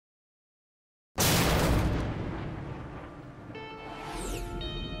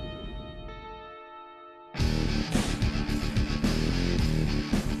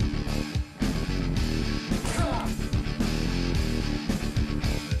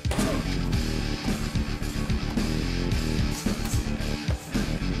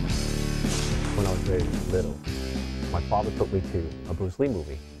very little. My father took me to a Bruce Lee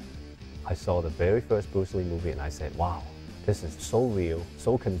movie. I saw the very first Bruce Lee movie and I said, wow, this is so real,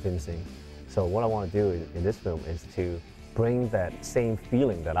 so convincing. So what I want to do in this film is to bring that same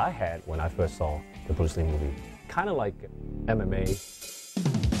feeling that I had when I first saw the Bruce Lee movie. Kind of like MMA.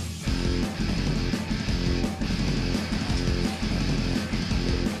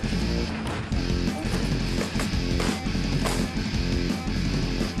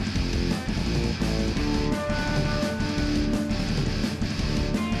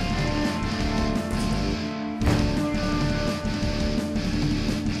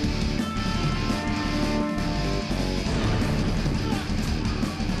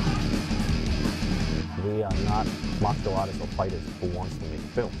 We are not martial artists or fighters who wants to make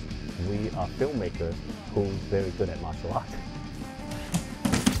films. We are filmmakers who are very good at martial arts.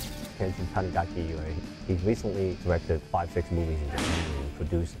 Kenshin Tanigaki, he recently directed 5-6 movies in Japan and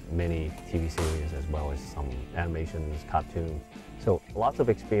produced many TV series as well as some animations, cartoons. So lots of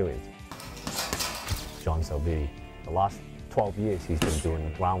experience. John Selvey, the last 12 years he's been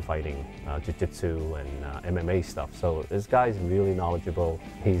doing ground fighting, jiu-jitsu and MMA stuff. So this guy's really knowledgeable.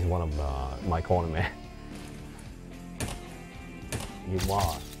 He's one of my corner man.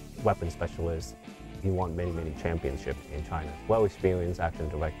 Yuma, weapon specialist. He won many championships in China. Well-experienced action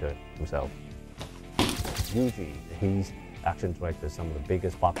director himself. Yuji, he's action director some of the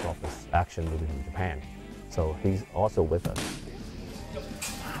biggest box office action movies in Japan. So he's also with us.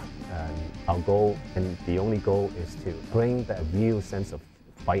 And our goal, and the only goal, is to bring that real sense of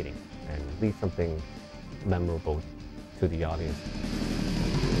fighting and leave something memorable to the audience.